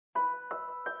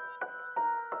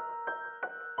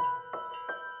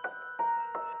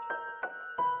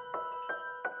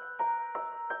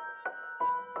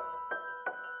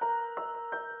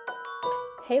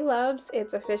Hey loves,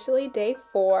 it's officially day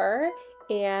 4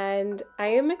 and I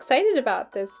am excited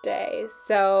about this day.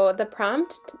 So the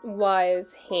prompt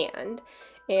was hand,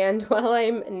 and while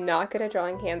I'm not good at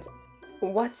drawing hands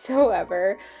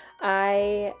whatsoever,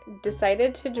 I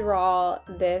decided to draw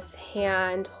this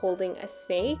hand holding a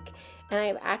snake, and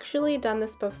I've actually done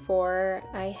this before.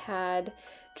 I had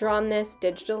drawn this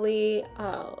digitally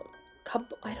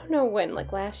I don't know when,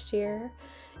 like last year,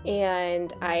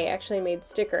 and I actually made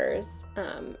stickers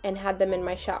and had them in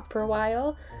my shop for a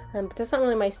while, but that's not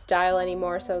really my style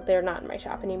anymore, so they're not in my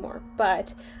shop anymore.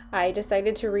 But I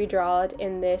decided to redraw it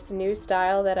in this new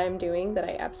style that I'm doing that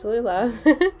I absolutely love.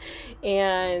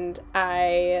 And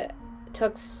I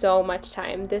took so much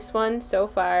time. This one so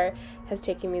far has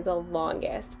taken me the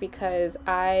longest because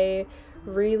I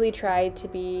really tried to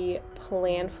be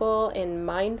planful and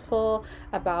mindful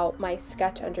about my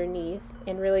sketch underneath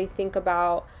and really think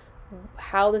about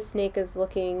how the snake is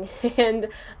looking. And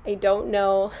I don't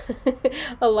know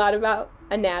a lot about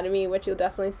anatomy, which you'll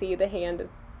definitely see. The hand is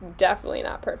definitely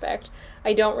not perfect.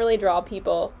 I don't really draw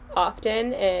people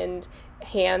often, and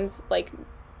hands, like,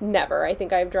 never. I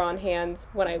think I've drawn hands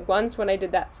when I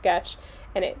did that sketch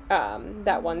and it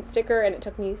that one sticker, and it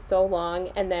took me so long.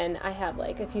 And then I had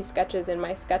like a few sketches in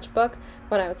my sketchbook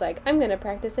when I was like, I'm gonna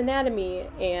practice anatomy,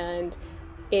 and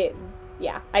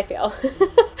I fail.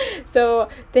 So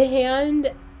the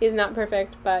hand is not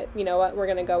perfect, but you know what, we're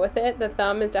gonna go with it. The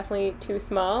thumb is definitely too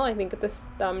small. I think this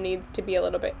thumb needs to be a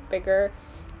little bit bigger,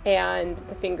 and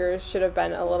the fingers should have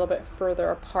been a little bit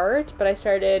further apart, but I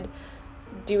started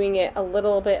doing it a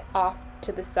little bit off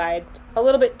to the side, a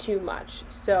little bit too much,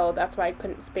 so that's why I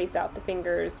couldn't space out the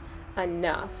fingers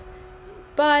enough.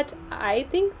 But I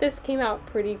think this came out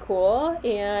pretty cool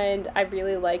and I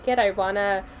really like it. I want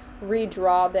to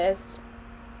redraw this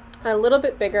a little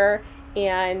bit bigger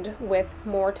and with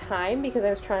more time, because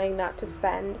I was trying not to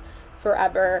spend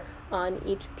forever on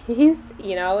each piece,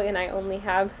 and I only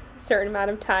have a certain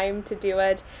amount of time to do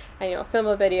it. And film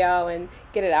a video and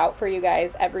get it out for you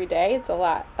guys every day. It's a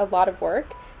lot of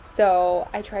work. So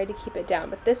I tried to keep it down,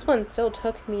 but this one still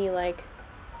took me like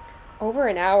over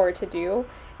an hour to do,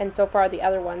 and so far the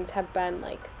other ones have been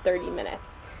like 30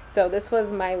 minutes. So this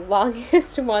was my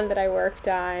longest one that I worked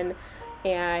on,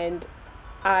 and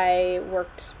I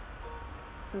worked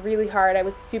really hard. I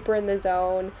was super in the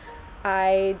zone.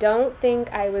 I don't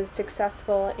think I was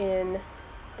successful in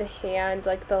the hand,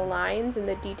 like the lines and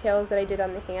the details that I did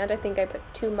on the hand. I think I put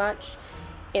too much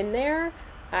in there.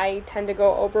 I tend to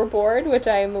go overboard, which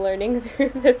I'm learning through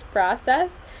this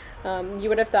process. You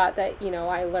would have thought that,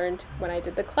 I learned when I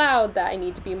did the cloud that I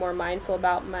need to be more mindful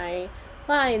about my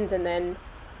lines, and then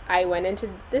I went into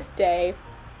this day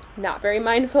not very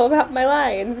mindful about my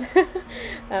lines.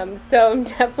 So I'm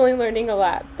definitely learning a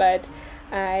lot, but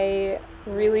I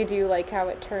really do like how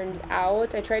it turned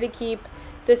out. I try to keep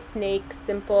the snake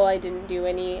simple. I didn't do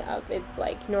any of it's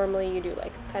like normally you do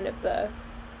like kind of the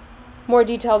more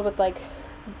detailed with like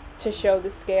to show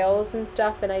the scales and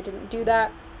stuff, and I didn't do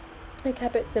that. I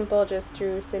kept it simple, just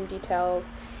drew some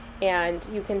details, and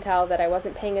you can tell that I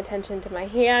wasn't paying attention to my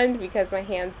hand because my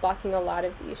hand's blocking a lot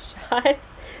of these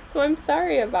shots, so I'm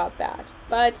sorry about that.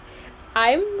 But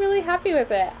I'm really happy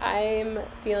with it. I'm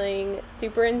feeling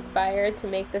super inspired to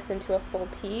make this into a full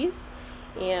piece,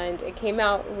 and it came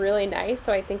out really nice.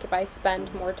 So I think if I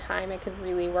spend more time, I could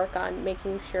really work on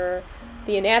making sure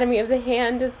the anatomy of the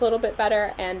hand is a little bit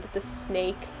better, and the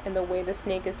snake and the way the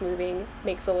snake is moving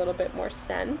makes a little bit more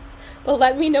sense. But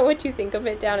let me know what you think of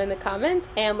it down in the comments,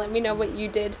 and let me know what you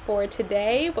did for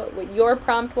today, what your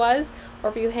prompt was,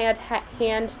 or if you had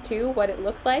hand too, what it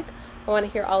looked like. I want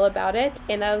to hear all about it,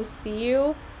 and I'll see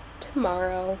you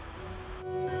tomorrow.